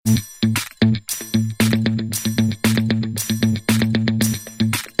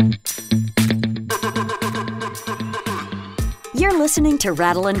listening to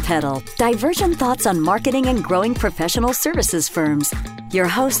Rattle and Pedal, divergent thoughts on marketing and growing professional services firms. Your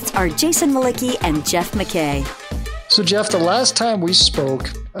hosts are Jason Malicki and Jeff McKay. So, Jeff, the last time we spoke,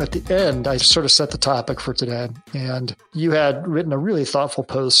 at the end, I sort of set the topic for today, and you had written a really thoughtful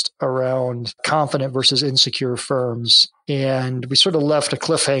post around confident versus insecure firms. And we sort of left a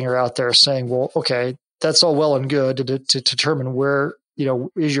cliffhanger out there saying, well, okay, that's all well and good to determine where,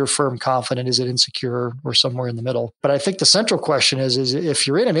 is your firm confident? Is it insecure or somewhere in the middle? But I think the central question is if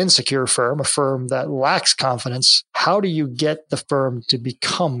you're in an insecure firm, a firm that lacks confidence, how do you get the firm to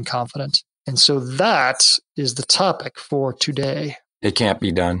become confident? And so that is the topic for today. It can't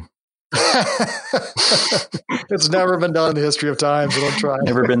be done. It's never been done in the history of time, so don't try.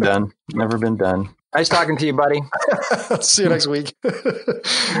 Never been done. Never been done. Nice talking to you, buddy. See you next week.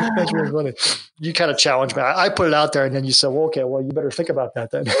 That's really funny. You kind of challenged me. I put it out there, and then you said, well, okay, well, you better think about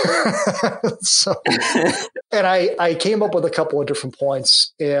that then. And I came up with a couple of different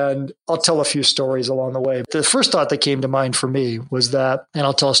points, and I'll tell a few stories along the way. The first thought that came to mind for me was that, and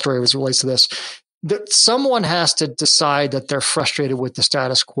I'll tell a story as it relates to this, that someone has to decide that they're frustrated with the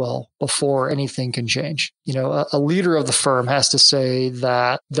status quo before anything can change. A leader of the firm has to say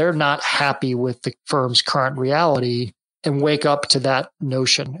that they're not happy with the firm's current reality and wake up to that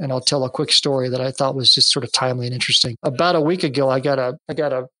notion. And I'll tell a quick story that I thought was just sort of timely and interesting. About a week ago, I got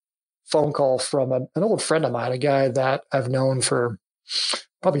a phone call from an old friend of mine, a guy that I've known for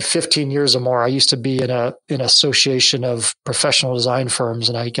probably 15 years or more. I used to be in an association of professional design firms,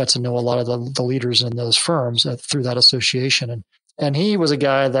 and I got to know a lot of the leaders in those firms through that association. And he was a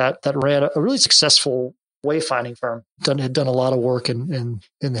guy that ran a really successful wayfinding firm, had done a lot of work in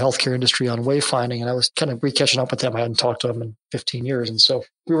the healthcare industry on wayfinding. And I was kind of catching up with him. I hadn't talked to him in 15 years. And so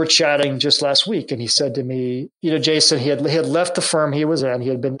we were chatting just last week, and he said to me, Jason, he had left the firm he was in. He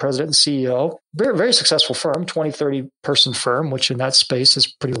had been president and CEO, very, very successful firm, 20, 30 person firm, which in that space is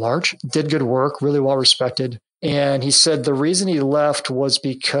pretty large, did good work, really well respected. And he said the reason he left was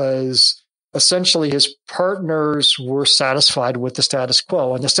because essentially his partners were satisfied with the status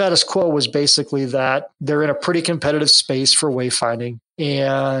quo. And the status quo was basically that they're in a pretty competitive space for wayfinding.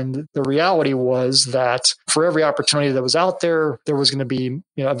 And the reality was that for every opportunity that was out there, there was going to be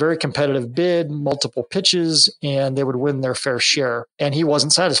a very competitive bid, multiple pitches, and they would win their fair share. And he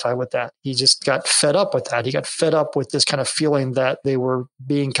wasn't satisfied with that. He just got fed up with that. He got fed up with this kind of feeling that they were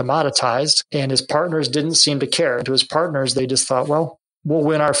being commoditized, and his partners didn't seem to care. To his partners, they just thought, well, we'll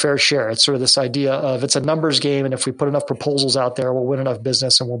win our fair share. It's sort of this idea of it's a numbers game. And if we put enough proposals out there, we'll win enough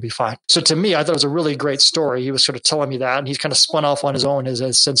business and we'll be fine. So to me, I thought it was a really great story. He was sort of telling me that, and he's kind of spun off on his own,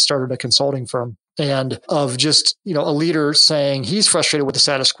 has since started a consulting firm, and of just, a leader saying he's frustrated with the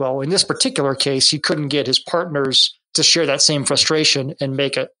status quo. In this particular case, he couldn't get his partners to share that same frustration and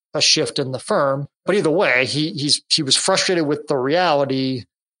make a shift in the firm. But either way, he was frustrated with the reality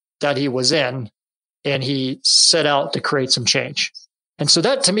that he was in, and he set out to create some change. And so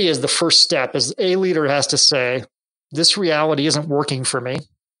that to me is the first step, is a leader has to say, this reality isn't working for me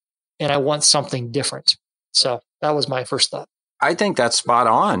and I want something different. So that was my first thought. I think that's spot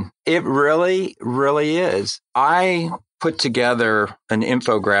on. It really, really is. I put together an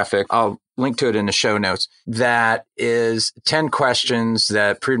infographic. I'll link to it in the show notes. That is 10 questions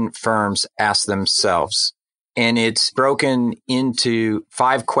that prudent firms ask themselves. And it's broken into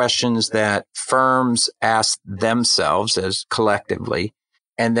 5 questions that firms ask themselves as collectively.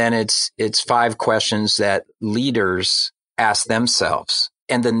 And then it's 5 questions that leaders ask themselves.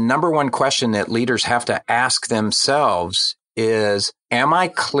 And the number one question that leaders have to ask themselves is, am I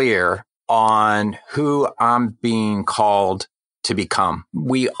clear on who I'm being called to become?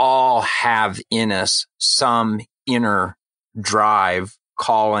 We all have in us some inner drive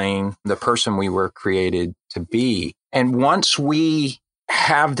calling the person we were created to be. And once we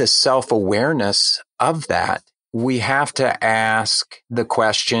have the self-awareness of that, we have to ask the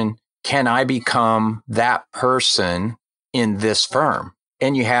question, can I become that person in this firm?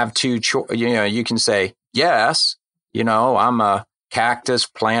 And you have two you can say, yes, I'm a cactus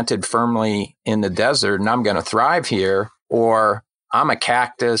planted firmly in the desert and I'm going to thrive here. Or I'm a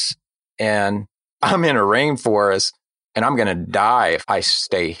cactus and I'm in a rainforest and I'm going to die if I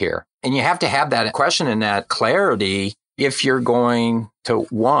stay here. And you have to have that question and that clarity if you're going to,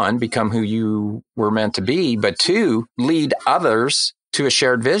 1, become who you were meant to be, but 2, lead others to a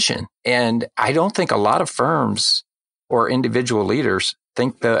shared vision. And I don't think a lot of firms or individual leaders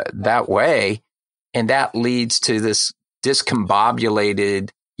think that way. And that leads to this discombobulated,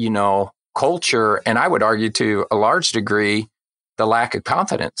 culture. And I would argue to a large degree, the lack of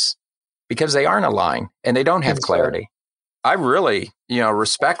confidence, because they aren't aligned and they don't have clarity. I really,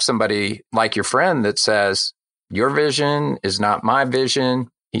 respect somebody like your friend that says, your vision is not my vision.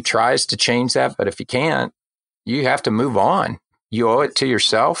 He tries to change that, but if he can't, you have to move on. You owe it to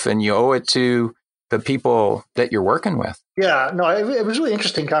yourself and you owe it to the people that you're working with. Yeah, no, it was a really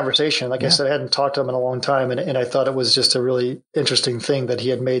interesting conversation. Like I said, I hadn't talked to him in a long time, and I thought it was just a really interesting thing that he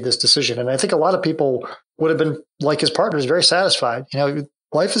had made this decision. And I think a lot of people would have been, like his partners, very satisfied.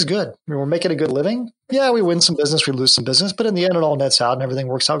 Life is good. We're making a good living. Yeah, we win some business, we lose some business, but in the end, it all nets out and everything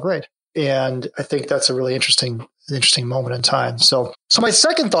works out great. And I think that's a really interesting moment in time. So my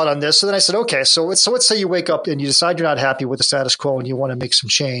second thought on this, so then I said, okay, so let's say you wake up and you decide you're not happy with the status quo and you want to make some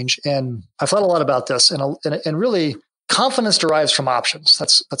change. And I thought a lot about this, and really, confidence derives from options.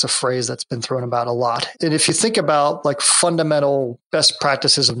 That's a phrase that's been thrown about a lot. And if you think about like fundamental best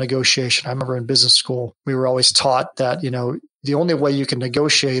practices of negotiation, I remember in business school, we were always taught that, the only way you can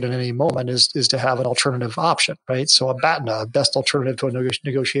negotiate in any moment is to have an alternative option, right? So a BATNA, best alternative to a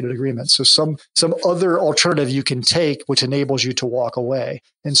negotiated agreement. So some other alternative you can take, which enables you to walk away.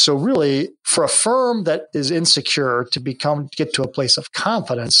 And so really, for a firm that is insecure to get to a place of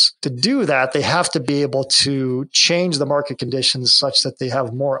confidence, to do that, they have to be able to change the market conditions such that they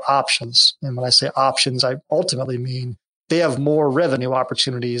have more options. And when I say options, I ultimately mean they have more revenue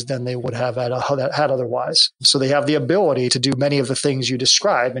opportunities than they would have had otherwise. So they have the ability to do many of the things you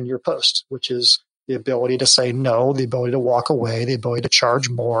describe in your post, which is the ability to say no, the ability to walk away, the ability to charge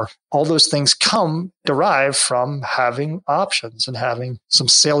more. All those things derive from having options and having some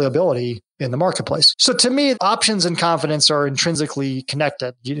saleability in the marketplace. So to me, options and confidence are intrinsically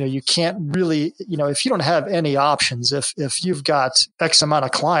connected. You can't really, if you don't have any options, if you've got X amount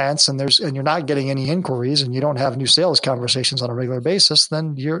of clients and you're not getting any inquiries and you don't have new sales conversations on a regular basis,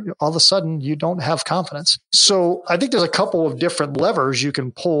 then all of a sudden you don't have confidence. So I think there's a couple of different levers you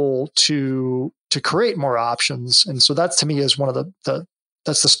can pull to create more options. And so that to me is one of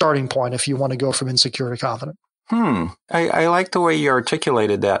that's the starting point if you want to go from insecure to confident. I like the way you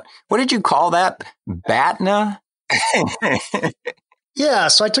articulated that. What did you call that? BATNA? Yeah.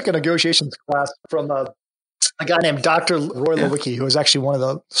 So I took a negotiations class from a guy named Dr. Roy Lewicki, who was actually one of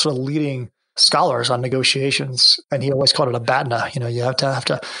the sort of leading scholars on negotiations. And he always called it a BATNA. You have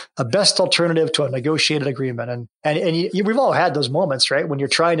to a best alternative to a negotiated agreement. And we've all had those moments, right? When you're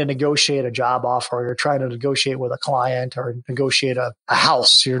trying to negotiate a job offer, or you're trying to negotiate with a client or negotiate a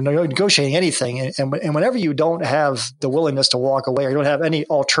house, you're negotiating anything. And whenever you don't have the willingness to walk away, or you don't have any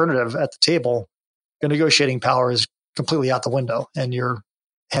alternative at the table, your negotiating power is completely out the window, and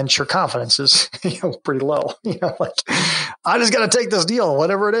hence your confidence is pretty low. I just got to take this deal,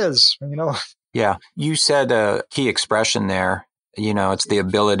 whatever it is. Yeah, you said a key expression there. It's the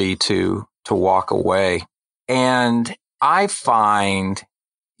ability to walk away, and I find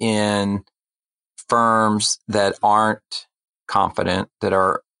in firms that aren't confident, that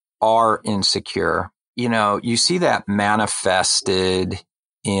are insecure, you see that manifested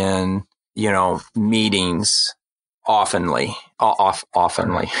in meetings. Often.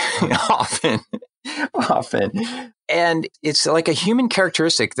 And it's like a human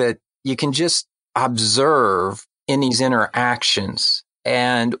characteristic that you can just observe in these interactions.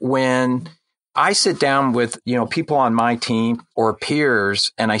 And when I sit down with, people on my team or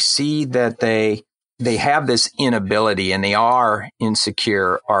peers, and I see that they have this inability and they are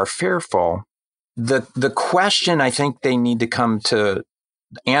insecure, are fearful, the question I think they need to come to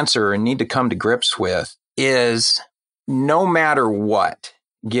answer and need to come to grips with is, no matter what,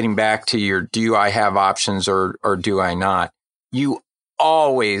 getting back to do I have options or do I not? You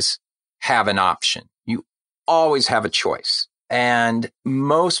always have an option. You always have a choice. And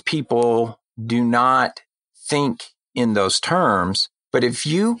most people do not think in those terms. But if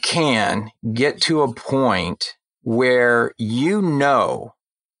you can get to a point where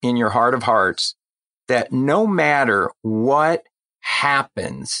in your heart of hearts that no matter what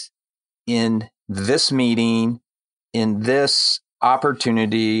happens in this meeting, in this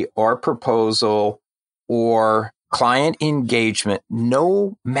opportunity or proposal or client engagement,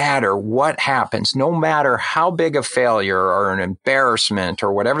 no matter what happens, no matter how big a failure or an embarrassment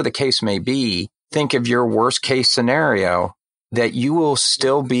or whatever the case may be, think of your worst case scenario, that you will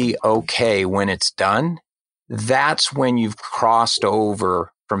still be okay when it's done. That's when you've crossed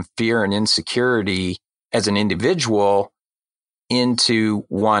over from fear and insecurity as an individual into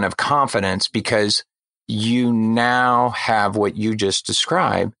one of confidence, because you now have what you just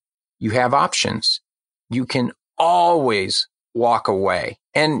described. You have options. You can always walk away.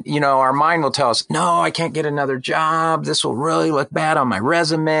 And, our mind will tell us, no, I can't get another job. This will really look bad on my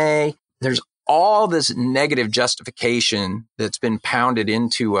resume. There's all this negative justification that's been pounded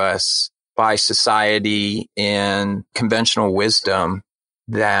into us by society and conventional wisdom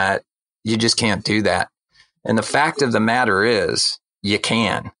that you just can't do that. And the fact of the matter is, you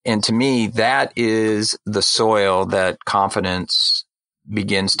can. And to me, that is the soil that confidence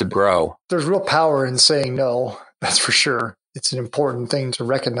begins to grow. There's real power in saying no. That's for sure. It's an important thing to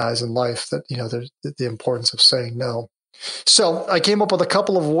recognize in life that, there's the importance of saying no. So I came up with a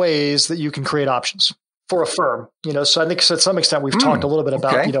couple of ways that you can create options for a firm. So I think to some extent we've talked a little bit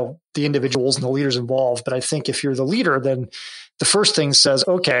about, the individuals and the leaders involved. But I think if you're the leader, then the first thing says,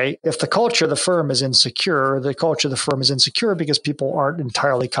 okay, if the culture of the firm is insecure, the culture of the firm is insecure because people aren't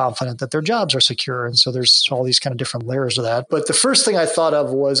entirely confident that their jobs are secure. And so there's all these kind of different layers of that. But the first thing I thought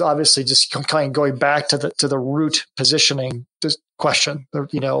of was obviously just kind of going back to the root positioning question,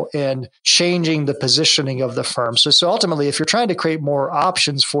 and changing the positioning of the firm. So ultimately, if you're trying to create more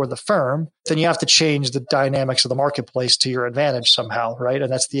options for the firm, then you have to change the dynamics of the marketplace to your advantage somehow, right?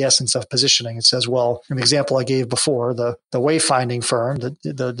 And that's the essence of positioning. It says, well, an example I gave before, the wayfinding firm, the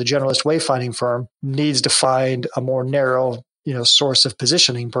generalist wayfinding firm needs to find a more narrow source of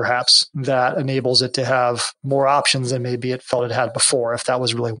positioning, perhaps, that enables it to have more options than maybe it felt it had before, if that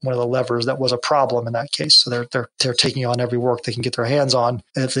was really one of the levers that was a problem in that case. So they're taking on every work they can get their hands on,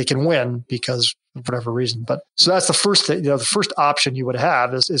 and if they can win because of whatever reason. But so that's the first thing, the first option you would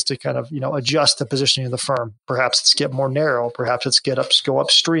have is to kind of, adjust the positioning of the firm. Perhaps it's get more narrow, perhaps it's go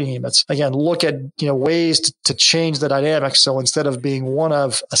upstream. It's again, look at, ways to change the dynamics. So instead of being one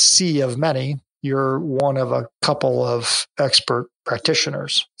of a sea of many, you're one of a couple of expert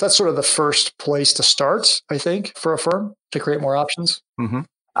practitioners. That's sort of the first place to start, I think, for a firm to create more options. Mm-hmm.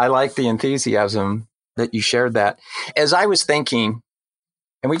 I like the enthusiasm that you shared that. As I was thinking,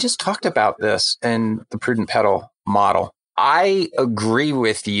 and we just talked about this in the Prudent Petal model, I agree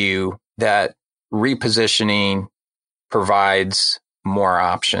with you that repositioning provides more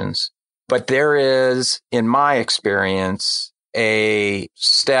options. But there is, in my experience, a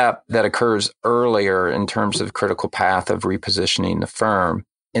step that occurs earlier in terms of critical path of repositioning the firm.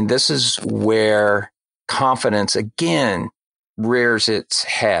 And this is where confidence again rears its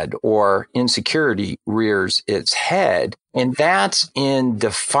head, or insecurity rears its head. And that's in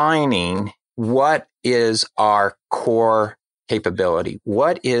defining what is our core capability,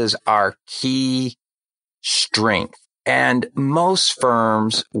 what is our key strength. And most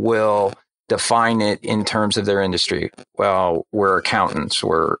firms will define it in terms of their industry. Well, we're accountants,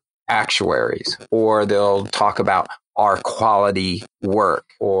 we're actuaries, or they'll talk about our quality work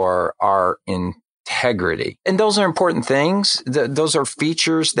or our integrity. And those are important things. Those are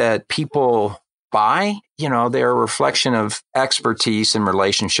features that people buy. They're a reflection of expertise and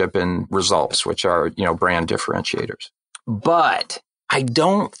relationship and results, which are, brand differentiators. But I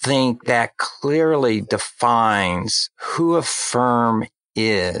don't think that clearly defines who a firm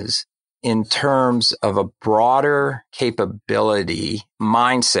is in terms of a broader capability,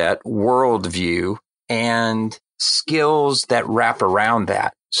 mindset, worldview, and skills that wrap around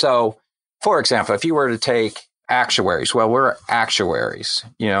that. So, for example, if you were to take actuaries, well, we're actuaries.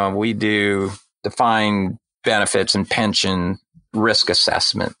 We do defined benefits and pension risk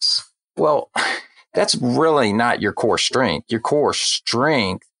assessments. Well, that's really not your core strength. Your core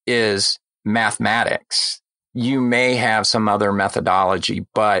strength is mathematics. You may have some other methodology,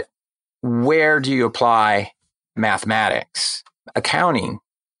 but where do you apply mathematics? Accounting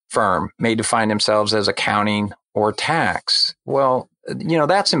firm may define themselves as accounting or tax. Well,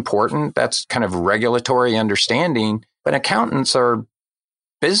 that's important. That's kind of regulatory understanding, but accountants are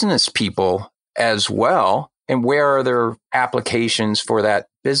business people as well. And where are their applications for that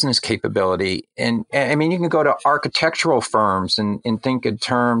business capability? And I mean, you can go to architectural firms and think in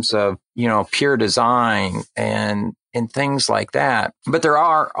terms of, pure design and things like that. But there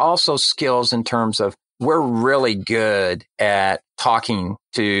are also skills in terms of we're really good at talking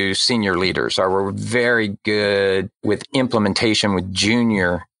to senior leaders, or we're very good with implementation with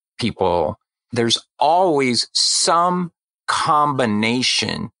junior people. There's always some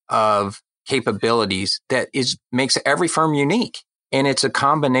combination of capabilities that makes every firm unique. And it's a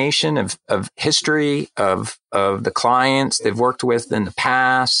combination of history of the clients they've worked with in the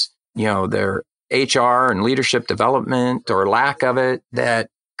past, their HR and leadership development or lack of it, that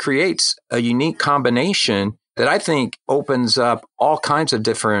creates a unique combination that I think opens up all kinds of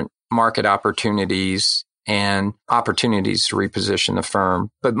different market opportunities and opportunities to reposition the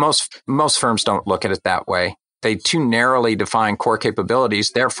firm. But most firms don't look at it that way. They too narrowly define core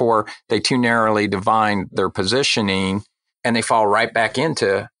capabilities. Therefore, they too narrowly define their positioning, and they fall right back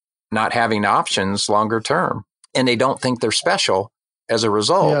into not having options longer term. And they don't think they're special as a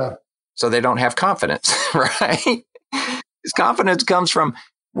result. Yeah. So they don't have confidence, right? Because confidence comes from,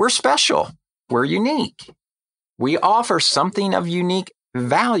 we're special. We're unique. We offer something of unique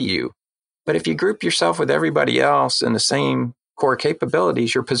value. But if you group yourself with everybody else in the same core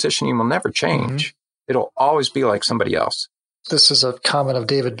capabilities, your positioning will never change. Mm-hmm. It'll always be like somebody else. This is a comment of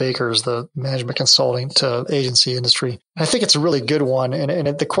David Baker's, the management consulting to agency industry. I think it's a really good one.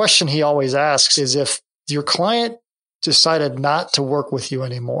 And the question he always asks is, if your client decided not to work with you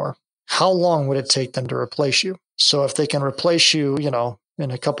anymore, how long would it take them to replace you? So if they can replace you,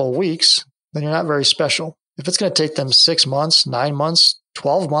 in a couple of weeks, then you're not very special. If it's going to take them 6 months, 9 months,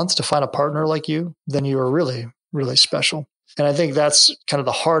 12 months to find a partner like you, then you are really, really special. And I think that's kind of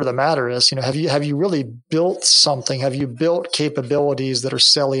the heart of the matter is, have you really built something? Have you built capabilities that are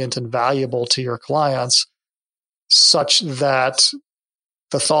salient and valuable to your clients such that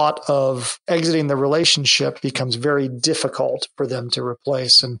the thought of exiting the relationship becomes very difficult for them to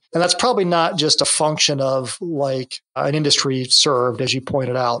replace? And that's probably not just a function of like an industry served, as you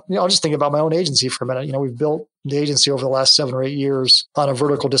pointed out. I'll just think about my own agency for a minute. We've built the agency over the last 7 or 8 years on a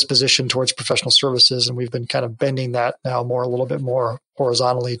vertical disposition towards professional services. And we've been kind of bending that now a little bit more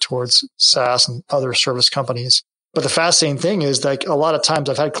horizontally towards SaaS and other service companies. But the fascinating thing is, like, a lot of times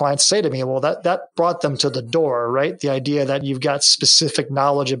I've had clients say to me, well, that brought them to the door, right? The idea that you've got specific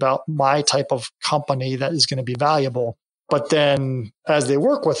knowledge about my type of company that is going to be valuable. But then as they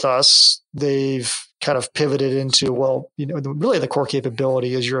work with us, they've kind of pivoted into, well, really the core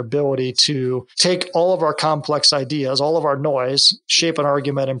capability is your ability to take all of our complex ideas, all of our noise, shape an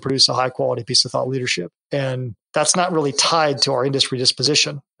argument, and produce a high quality piece of thought leadership. And that's not really tied to our industry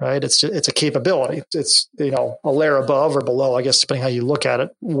disposition, right? It's a capability. It's, a layer above or below, I guess, depending how you look at it,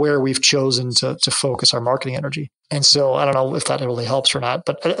 where we've chosen to focus our marketing energy. And so I don't know if that really helps or not,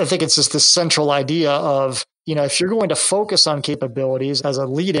 but I think it's just this central idea of, if you're going to focus on capabilities as a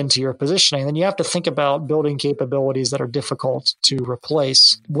lead into your positioning, then you have to think about building capabilities that are difficult to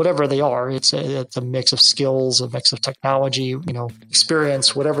replace, whatever they are. It's a mix of skills, a mix of technology,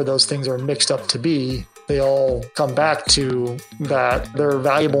 experience, whatever those things are mixed up to be. They all come back to that they're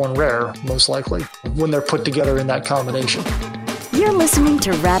valuable and rare, most likely, when they're put together in that combination. You're listening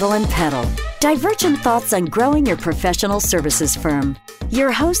to Rattle and Pedal, divergent thoughts on growing your professional services firm. Your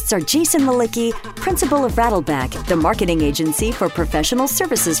hosts are Jason Malicki, principal of Rattleback, the marketing agency for professional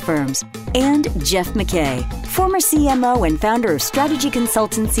services firms, and Jeff McKay, former CMO and founder of strategy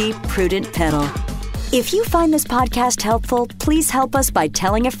consultancy Prudent Pedal. If you find this podcast helpful, please help us by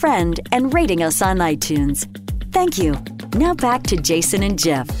telling a friend and rating us on iTunes. Thank you. Now back to Jason and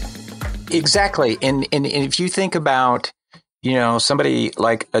Jeff. Exactly. And if you think about, somebody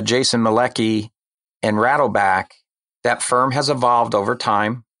like a Jason Malicki and Rattleback, that firm has evolved over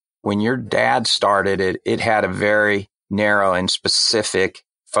time. When your dad started it, it had a very narrow and specific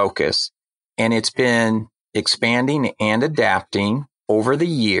focus. And it's been expanding and adapting over the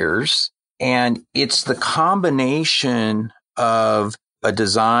years. And it's the combination of a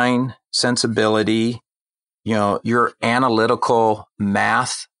design sensibility, your analytical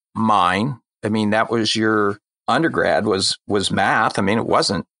math mind. I mean, that was your undergrad was math. I mean, it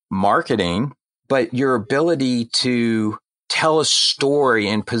wasn't marketing, but your ability to tell a story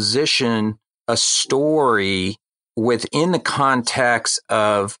and position a story within the context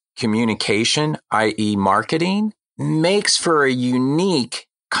of communication, i.e. marketing, makes for a unique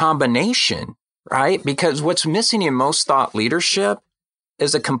combination, right? Because what's missing in most thought leadership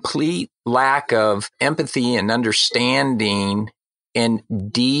is a complete lack of empathy and understanding and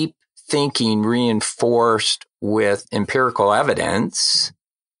deep thinking reinforced with empirical evidence,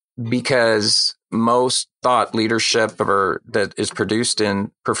 because most thought leadership that is produced in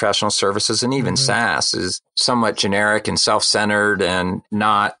professional services and even SaaS is somewhat generic and self-centered and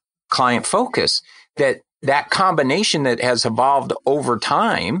not client-focused. That combination that has evolved over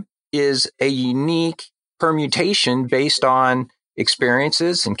time is a unique permutation based on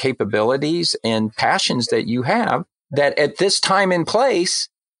experiences and capabilities and passions that you have that at this time and place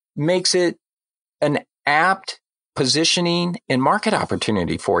makes it an apt positioning and market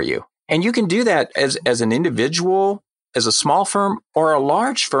opportunity for you. And you can do that as an individual, as a small firm or a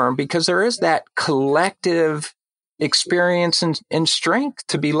large firm, because there is that collective experience and strength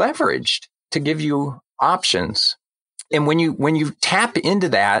to be leveraged to give you options. And when you tap into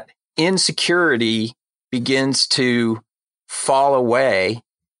that, insecurity begins to fall away.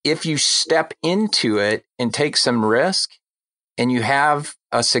 If you step into it and take some risk and you have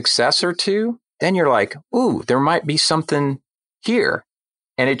a success or two, then you're like, ooh, there might be something here.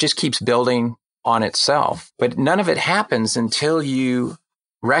 And it just keeps building on itself. But none of it happens until you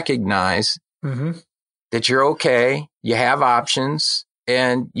recognize that you're okay, you have options,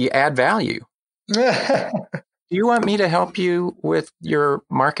 and you add value. Do you want me to help you with your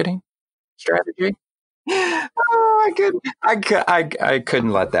marketing strategy? Oh, I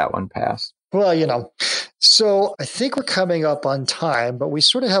couldn't let that one pass. Well, so I think we're coming up on time, but we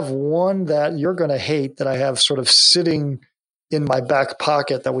sort of have one that you're going to hate that I have sort of sitting in my back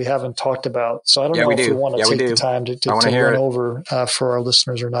pocket that we haven't talked about. So I don't know if you want to take the time to run over for our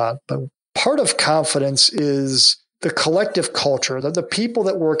listeners or not. But part of confidence is the collective culture, the people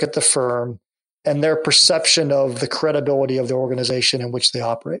that work at the firm and their perception of the credibility of the organization in which they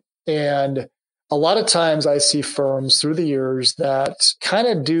operate. And a lot of times I see firms through the years that kind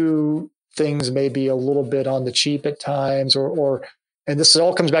of do things maybe a little bit on the cheap at times, and this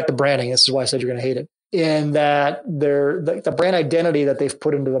all comes back to branding. This is why I said you're going to hate it. In that the brand identity that they've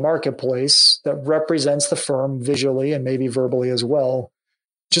put into the marketplace that represents the firm visually and maybe verbally as well,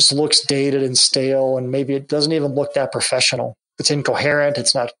 just looks dated and stale, and maybe it doesn't even look that professional. It's incoherent.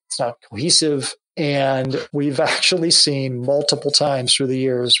 It's not cohesive. And we've actually seen multiple times through the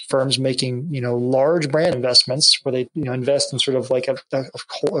years firms making, large brand investments where they, invest in sort of like a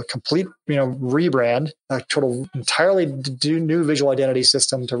complete, rebrand, a total entirely new visual identity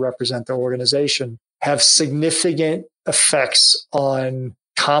system to represent the organization, have significant effects on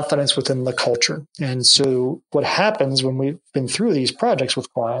confidence within the culture. And so what happens when we've been through these projects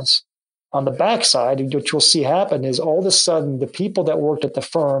with clients, on the backside, what you'll see happen is all of a sudden the people that worked at the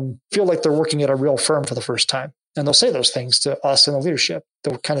firm feel like they're working at a real firm for the first time. And they'll say those things to us in the leadership.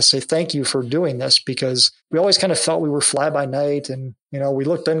 They'll kind of say, thank you for doing this, because we always kind of felt we were fly by night and, we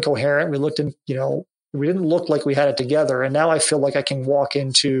looked incoherent. We we didn't look like we had it together. And now I feel like I can walk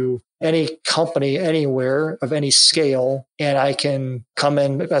into any company anywhere of any scale and I can come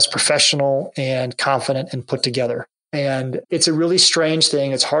in as professional and confident and put together. And it's a really strange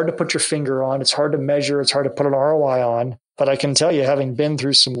thing. It's hard to put your finger on. It's hard to measure. It's hard to put an ROI on. But I can tell you, having been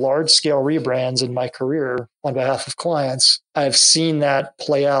through some large scale rebrands in my career on behalf of clients, I've seen that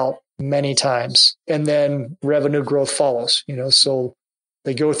play out many times. And then revenue growth follows, so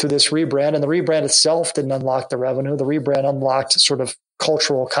they go through this rebrand, and the rebrand itself didn't unlock the revenue. The rebrand unlocked sort of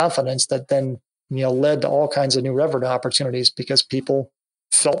cultural confidence that then, led to all kinds of new revenue opportunities because people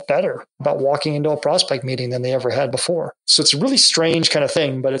felt better about walking into a prospect meeting than they ever had before. So it's a really strange kind of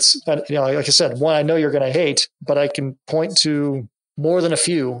thing, but it's, like I said, one I know you're going to hate, but I can point to more than a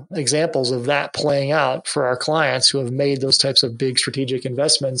few examples of that playing out for our clients who have made those types of big strategic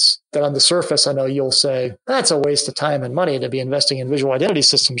investments that on the surface, I know you'll say, that's a waste of time and money to be investing in visual identity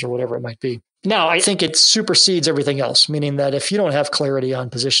systems or whatever it might be. Now, I think it supersedes everything else, meaning that if you don't have clarity on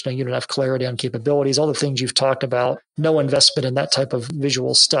positioning, you don't have clarity on capabilities, all the things you've talked about, no investment in that type of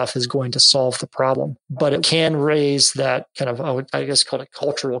visual stuff is going to solve the problem. But it can raise that kind of, I guess, call it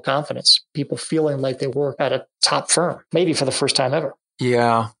cultural confidence, people feeling like they work at a top firm, maybe for the first time ever.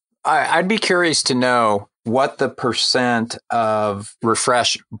 Yeah. I'd be curious to know what the percent of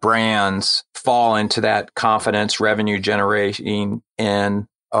refresh brands fall into that confidence revenue generating and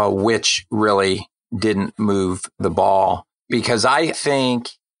which really didn't move the ball. Because I think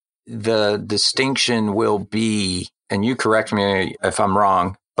the distinction will be, and you correct me if I'm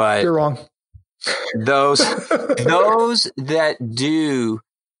wrong, but you're wrong. Those that do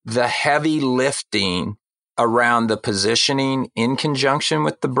the heavy lifting around the positioning in conjunction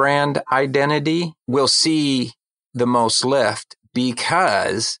with the brand identity will see the most lift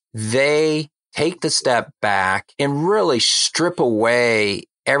because they take the step back and really strip away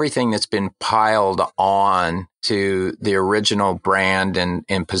everything that's been piled on to the original brand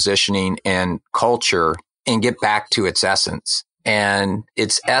and positioning and culture and get back to its essence. And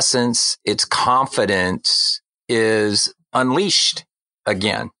its essence, its confidence is unleashed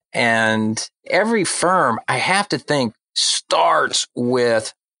again. And every firm, I have to think, starts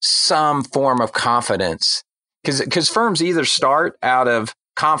with some form of confidence because firms either start out of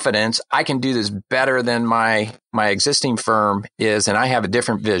confidence, I can do this better than my existing firm is, and I have a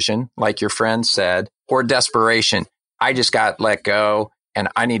different vision, like your friend said, or desperation. I just got let go and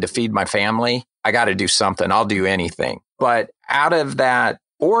I need to feed my family. I got to do something. I'll do anything. But out of that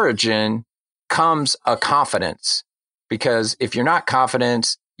origin comes a confidence, because if you're not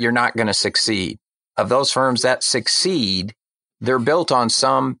confident, you're not going to succeed. Of those firms that succeed, they're built on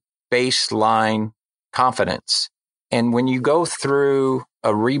some baseline confidence. And when you go through a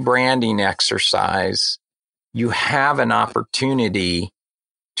rebranding exercise, you have an opportunity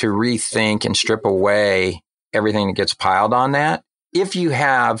to rethink and strip away everything that gets piled on that. If you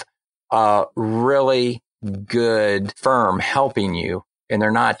have a really good firm helping you, and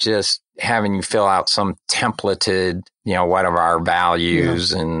they're not just having you fill out some templated, what are our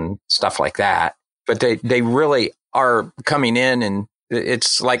values and stuff like that, but they really are coming in, and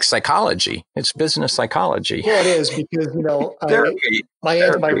it's like psychology. It's business psychology. Yeah, it is, because,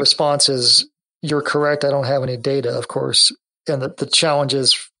 my response is, you're correct. I don't have any data, of course. And the challenge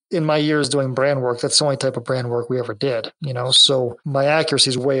is, in my years doing brand work, that's the only type of brand work we ever did, so my accuracy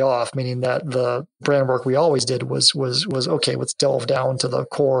is way off, meaning that the brand work we always did was okay, let's delve down to the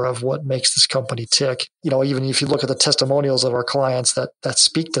core of what makes this company tick. Even if you look at the testimonials of our clients that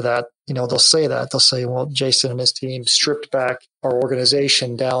speak to that, they'll say, well, Jason and his team stripped back our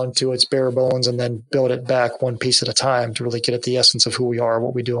organization down to its bare bones and then build it back one piece at a time to really get at the essence of who we are,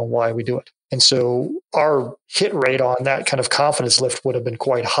 what we do, and why we do it. And so our hit rate on that kind of confidence lift would have been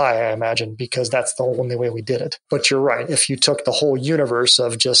quite high, I imagine, because that's the only way we did it. But you're right. If you took the whole universe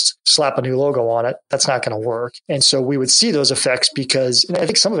of just slap a new logo on it, that's not going to work. And so we would see those effects because, and I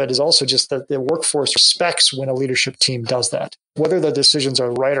think some of it is also just that the workforce respects when a leadership team does that. Whether the decisions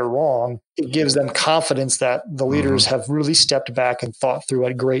are right or wrong, it gives them confidence that the leaders have really stepped back and thought through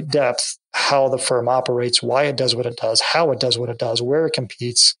at great depth how the firm operates, why it does what it does, how it does what it does, where it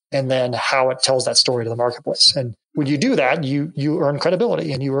competes, and then how it tells that story to the marketplace. And when you do that, you earn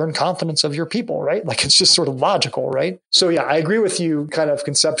credibility and you earn confidence of your people, right? Like it's just sort of logical, right? So yeah, I agree with you kind of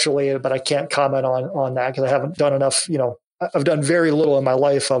conceptually, but I can't comment on that because I haven't done enough, I've done very little in my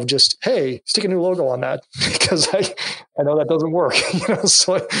life of just, hey, stick a new logo on that because I know that doesn't work,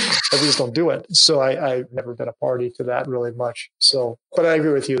 so I just don't do it. So I've never been a party to that really much. So, but I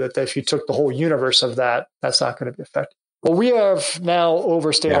agree with you that if you took the whole universe of that, that's not going to be effective. Well, we have now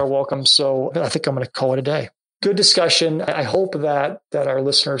overstayed our welcome. So I think I'm going to call it a day. Good discussion. I hope that our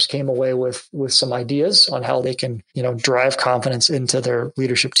listeners came away with some ideas on how they can, drive confidence into their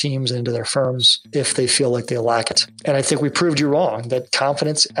leadership teams and into their firms if they feel like they lack it. And I think we proved you wrong that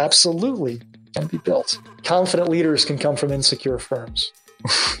confidence absolutely can be built. Confident leaders can come from insecure firms.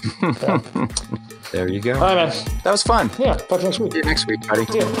 There you go. All right, man. That was fun. Yeah. Talk next week. See you next week, buddy.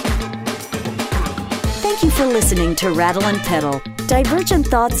 Yeah. Thank you for listening to Rattle and Pedal, divergent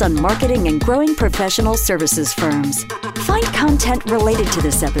thoughts on marketing and growing professional services firms. Find content related to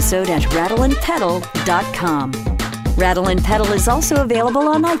this episode at rattleandpedal.com. Rattle and Pedal is also available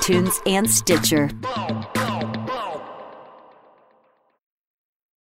on iTunes and Stitcher.